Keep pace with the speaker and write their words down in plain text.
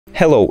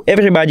Hello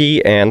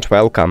everybody and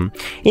welcome.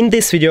 In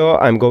this video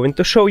I'm going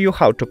to show you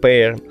how to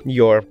pair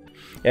your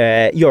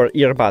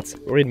earbuds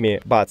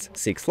Redmi Buds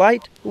 6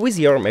 Lite with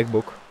your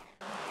MacBook.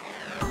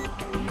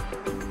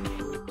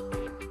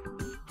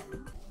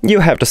 You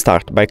have to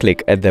start by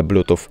click at the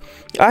Bluetooth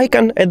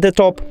icon at the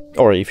top,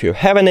 or if you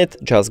haven't it,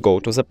 just go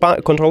to the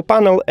control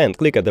panel and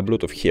click at the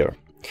Bluetooth here.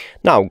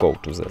 Now go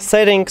to the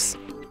settings,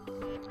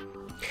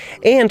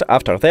 and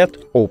after that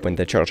open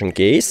the charging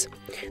case.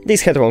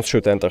 These headphones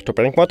should enter to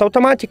pairing mode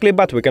automatically,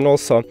 but we can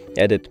also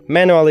add it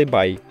manually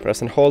by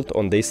press and hold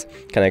on this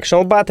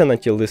connection button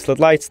until this LED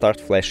light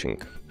starts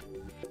flashing.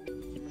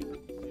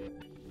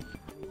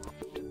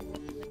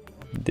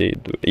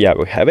 Yeah,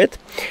 we have it.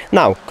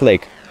 Now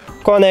click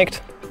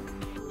connect.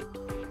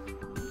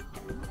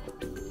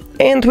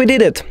 And we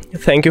did it!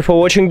 Thank you for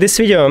watching this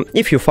video.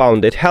 If you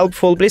found it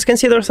helpful, please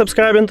consider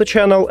subscribing to the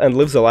channel and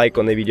leave the like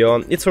on the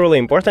video. It's really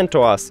important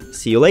to us.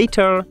 See you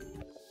later!